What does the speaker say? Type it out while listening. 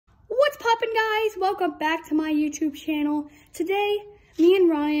poppin', guys? Welcome back to my YouTube channel. Today, me and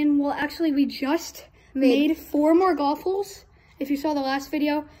Ryan we just made 4 more golf holes. If you saw the last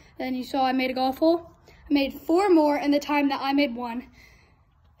video, then you saw I made a golf hole. I made 4 more in the time that I made 1.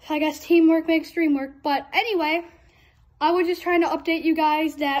 I guess teamwork makes dream work. But anyway, I was just trying to update you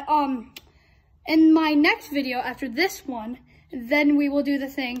guys that in my next video after this one, then we will do the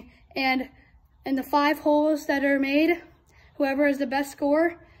thing. And in the 5 holes that are made, whoever has the best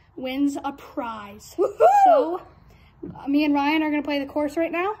score wins a prize. So, me and Ryan are going to play the course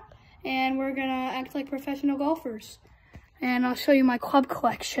right now, and we're going to act like professional golfers. And I'll show you my club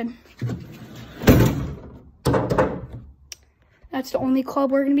collection. That's the only club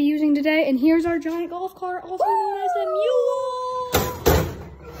we're going to be using today. And here's our giant golf cart, also known as a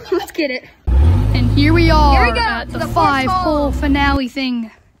mule. Let's get it. And here we are at the 5-hole finale thing.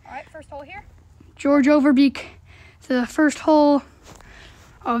 All right, first hole here. George Overbeek to the first hole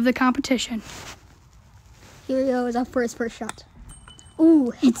of the competition. Here we go, is our first shot. Ooh,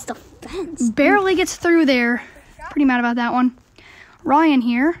 hits the fence. Barely gets through there. Pretty mad about that one. Ryan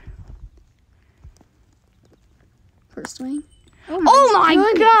here. First swing. Oh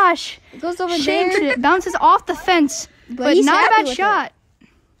my gosh! It goes over Shakes there. it, bounces off the fence, but not a bad shot.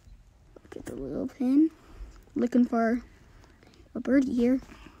 Look at the little pin. Looking for a birdie here.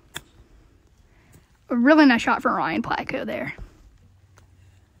 A really nice shot for Ryan Placco there.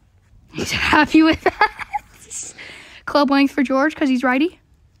 He's happy with that. Club length for George because he's righty.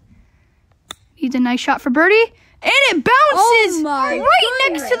 Needs a nice shot for birdie. And it bounces right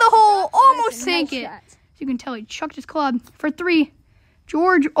next to the hole. Almost sank it. As you can tell, he chucked his club for 3.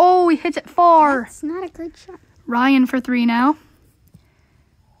 George, he hits it far. It's not a great shot. Ryan for 3 now.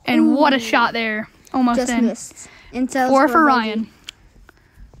 And what a shot there. Almost just in. Missed. 4 for Ryan.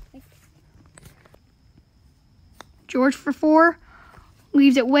 George for 4.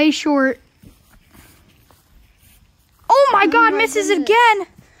 Leaves it way short. Oh my God, misses again.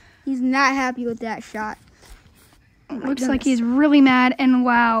 He's not happy with that shot. Looks like he's really mad. And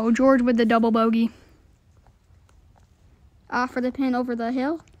wow, George with the double bogey. For the pin over the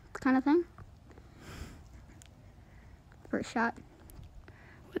hill kind of thing. First shot.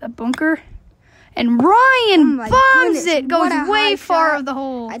 With a bunker. And Ryan bombs it. Goes way far of the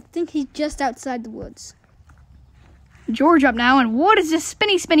hole. I think he's just outside the woods. George up now, and what is this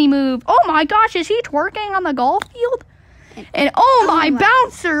spinny move? Oh my gosh, is he twerking on the golf field? And oh my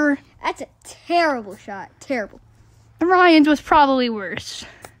bouncer! That's a terrible shot. Terrible. Ryan's was probably worse.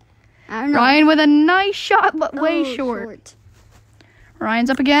 I don't know. Ryan with a nice shot, but way short. Ryan's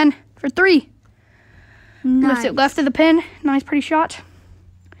up again for 3. Nice. Lifts it left of the pin. Nice, pretty shot.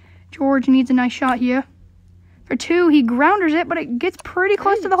 George needs a nice shot here. For 2, he grounders it, but it gets pretty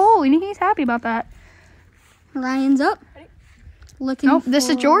close to the hole, and he's happy about that. Ryan's up. Nope, this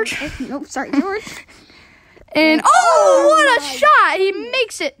is George. Oh, nope, sorry, George. And what a shot! He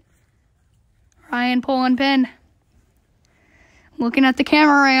makes it. Ryan pulling pin. Looking at the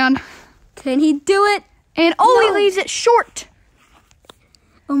camera, Ryan. Can he do it? And he leaves it short.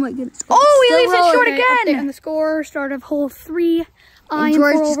 Oh my goodness. He leaves it short again. And the score, start of hole 3. I am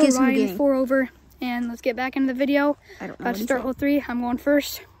 4 over, Ryan 4 over. And let's get back into the video. About to start hole 3. I'm going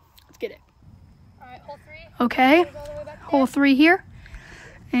first. Let's get it. All right, hole 3. Okay, hole 3 here.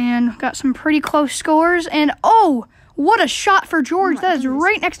 And got some pretty close scores. And what a shot for George. That is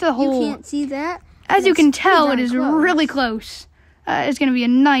right next to the hole. You can't see that. As you can tell, it is really close. It's going to be a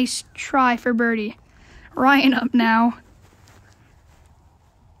nice try for birdie. Ryan up now.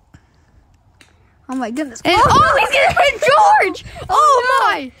 Oh my goodness. And he's going to hit George.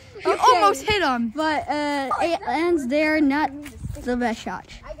 My. He almost hit him. But it ends there. Not the best shot.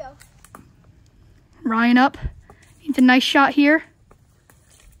 Ryan up. Needs a nice shot here.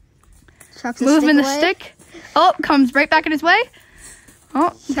 Moving the stick. Comes right back in his way.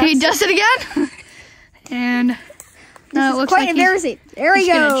 He does it again. And it looks quite embarrassing. There he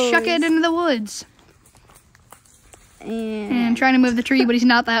goes. He's going to chuck it into the woods. And trying to move the tree, but he's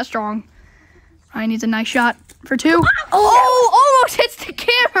not that strong. Ryan needs a nice shot for 2. Almost hits the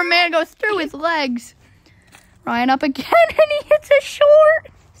cameraman. Goes through his legs. Ryan up again, and he hits it short.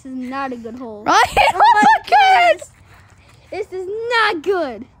 This is not a good hole. Ryan up again. This is not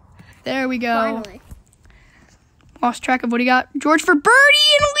good. There we go. Finally. Lost track of what he got. George for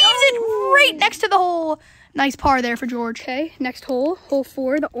birdie and leaves it right next to the hole. Nice par there for George. Okay, next hole, hole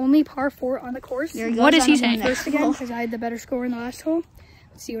 4, the only par 4 on the course. What is he saying? First again, because I had the better score in the last hole.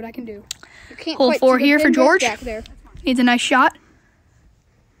 Let's see what I can do. Hole 4 here for George. Needs a nice shot.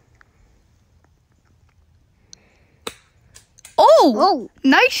 Oh,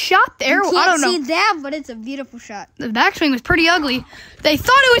 nice shot there. You I don't can't know. see that, but it's a beautiful shot. The backswing was pretty ugly. They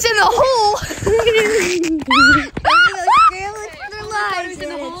thought it was in the hole.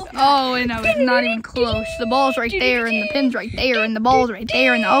 Oh, and no, it's not even close. The ball's right there, and the pin's right there, and the ball's right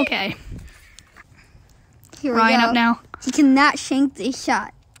there, and okay. Here we Ryan go. up now. He cannot shank this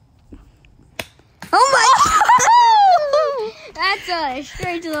shot. Oh my God! That's a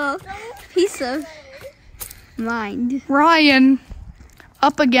straight little piece of mind. Ryan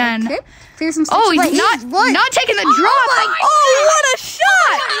up again. Okay. Here's some Oh, he's not taking the drop. Oh, what a shot!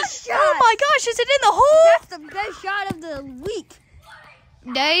 What a shot! Oh my gosh, is it in the hole? That's the best shot of the week.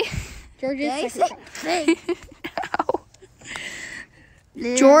 Day. George's Ow.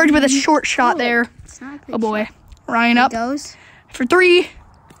 George with a short shot there. Oh boy. Ryan up Goes. for 3.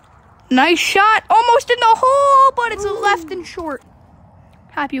 Nice shot. Almost in the hole, but it's left and short.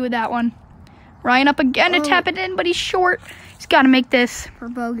 Happy with that one. Ryan up again to tap it in, but he's short. He's got to make this. For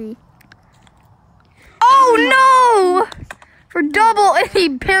bogey. Oh no! For double, and he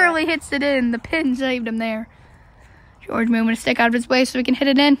barely hits it in. The pin saved him there. George moving a stick out of his way so we can hit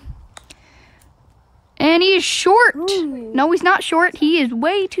it in. And he is short. Ooh. No, he's not short. He is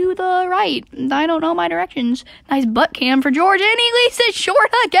way to the right. I don't know my directions. Nice butt cam for George, and he leaves it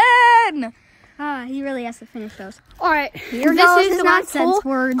short again. He really has to finish those. All right, Here this goes is his the last hole. nonsense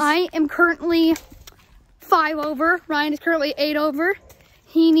words. I am currently 5 over. Ryan is currently 8 over.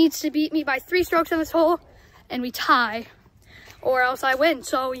 He needs to beat me by 3 strokes on this hole, and we tie, or else I win.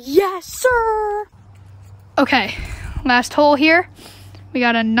 So yes, sir. Okay, last hole here. We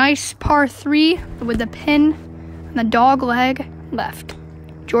got a nice par 3 with the pin and the dog leg left.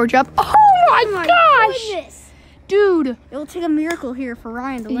 George up. Oh my gosh! Goodness. Dude. It'll take a miracle here for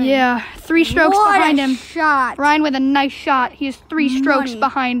Ryan to win. Yeah, 3 strokes What behind a him. shot. Ryan with a nice shot. He is 3 strokes Money.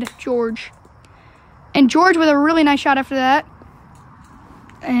 behind George. And George with a really nice shot after that.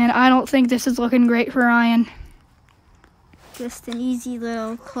 And I don't think this is looking great for Ryan. Just an easy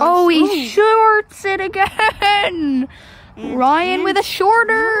little close. Oh, he shorts it again. And Ryan with a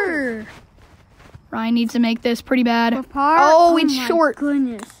shorter. Ryan needs to make this pretty bad. For par. Oh, it's my short.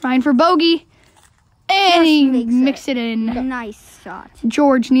 Goodness. Ryan for bogey. And Just he makes mixed it in. Nice shot.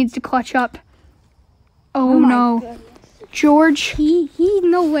 George needs to clutch up. Oh, my no. goodness. George. He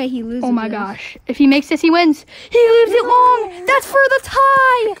no way he loses. Oh my this. gosh. If he makes this, he wins. He leaves it long. That's for the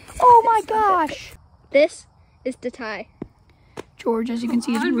tie. Oh my gosh. This is the tie. George, as you can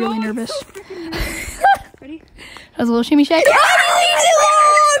see, is really nervous. Ready? That was a little shimmy shake. And he leaves it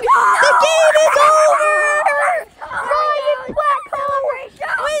long. The game is over. Ryan Placco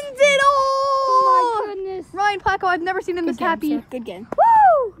wins it all. Oh my goodness. Ryan Placco, I've never seen him this happy. Good game.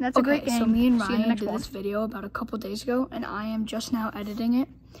 Woo! That's a great game. So me and See you in the Ryan next did one. this video about a couple days ago, and I am just now editing it.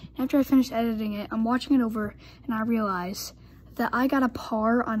 After I finished editing it, I'm watching it over, and I realize that I got a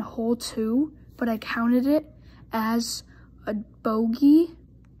par on hole 2, but I counted it as a bogey.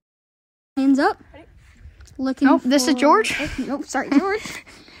 Hands up. Looking. Nope, this is George. Nope, sorry, George.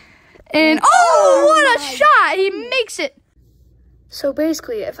 And oh, what a shot! He makes it. So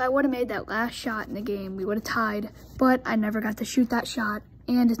basically, if I would have made that last shot in the game, we would have tied, but I never got to shoot that shot,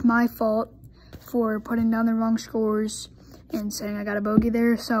 and it's my fault for putting down the wrong scores and saying I got a bogey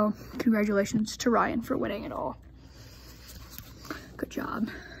there, so congratulations to Ryan for winning it all. Good job.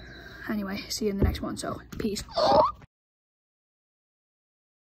 Anyway, see you in the next one, so peace.